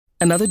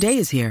Another day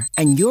is here,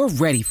 and you're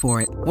ready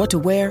for it. What to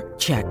wear?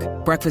 Check.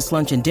 Breakfast,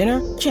 lunch, and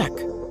dinner? Check.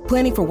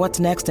 Planning for what's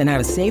next and how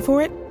to save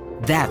for it?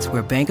 That's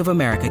where Bank of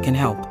America can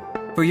help.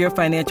 For your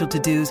financial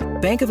to-dos,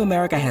 Bank of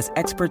America has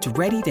experts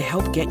ready to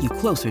help get you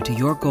closer to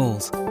your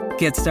goals.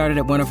 Get started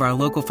at one of our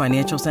local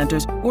financial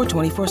centers or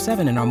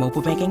 24/7 in our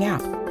mobile banking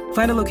app.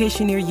 Find a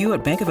location near you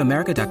at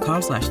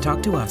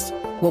bankofamerica.com/talktous.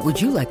 What would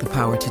you like the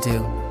power to do?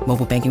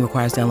 Mobile banking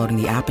requires downloading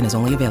the app and is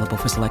only available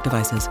for select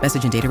devices.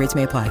 Message and data rates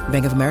may apply.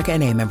 Bank of America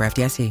N.A., member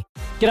FDIC.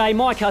 G'day,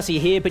 Mike Hussey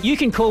here, but you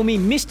can call me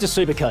Mr.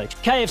 Supercoach.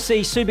 KFC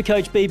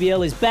Supercoach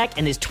BBL is back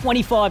and there's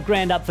 25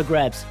 grand up for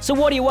grabs. So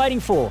what are you waiting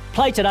for?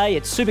 Play today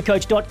at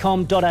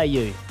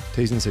supercoach.com.au.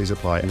 T's and C's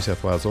apply. New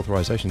South Wales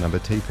authorisation number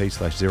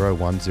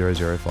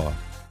TP/01005.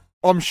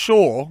 I'm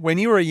sure when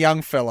you were a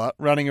young fella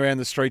running around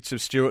the streets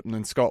of Stewarton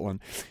in Scotland,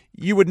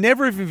 you would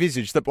never have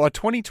envisaged that by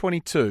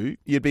 2022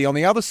 you'd be on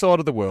the other side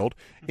of the world,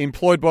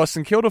 employed by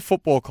St Kilda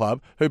Football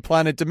Club, who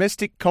play in a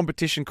domestic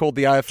competition called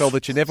the AFL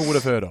that you never would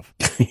have heard of.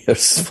 You're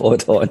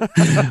spot on.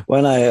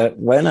 When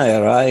I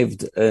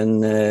arrived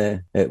in,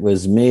 it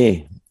was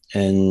May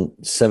in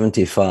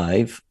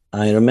 75.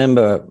 I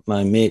remember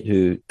my mate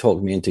who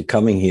talked me into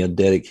coming here,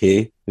 Derek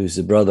Hay, who's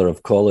the brother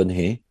of Colin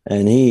Hay,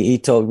 and he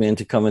talked me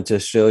into coming to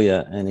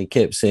Australia, and he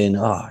kept saying,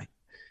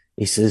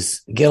 he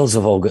says, girls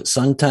have all got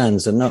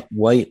suntans. They're not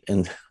white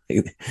and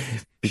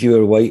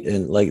pure white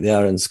and like they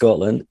are in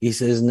Scotland. He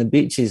says, and the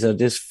beaches are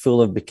just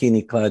full of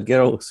bikini-clad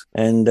girls.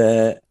 And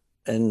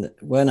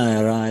when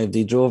I arrived,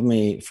 he drove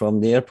me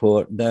from the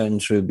airport down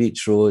through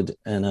Beach Road,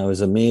 and I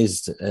was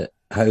amazed at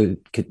how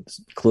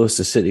close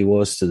the city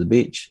was to the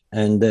beach.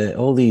 And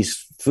all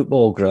these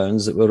football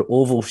grounds that were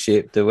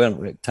oval-shaped, they weren't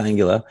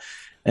rectangular,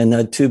 and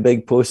had two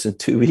big posts and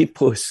two wee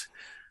posts.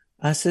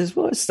 I says,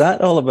 what's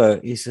that all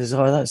about? He says,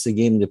 that's the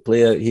game they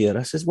play out here.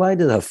 I says, why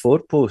do they have 4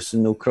 posts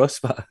and no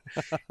crossbar?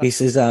 He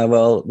says,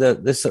 well,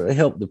 they sort of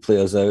help the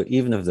players out.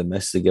 Even if they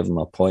miss, they give them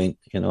a point,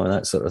 and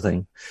that sort of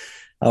thing.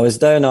 I was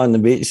down on the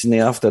beach in the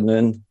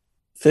afternoon,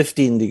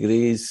 15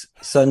 degrees,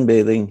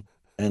 sunbathing,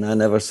 and I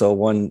never saw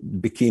one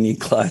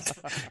bikini-clad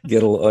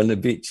girl on the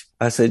beach.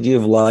 I said,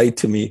 you've lied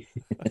to me.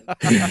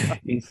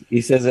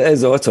 He says, it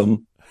is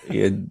autumn,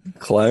 you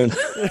clown.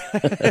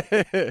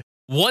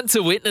 Want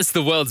to witness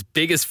the world's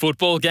biggest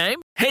football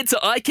game? Head to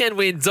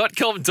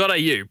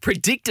iCanWin.com.au,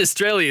 predict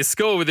Australia's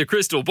score with a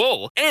crystal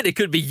ball, and it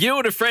could be you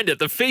and a friend at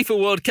the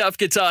FIFA World Cup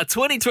Qatar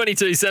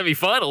 2022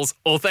 semi-finals,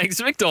 all thanks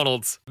to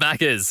McDonald's.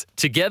 Maccas,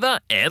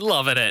 together and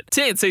loving it.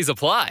 T&Cs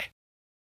apply.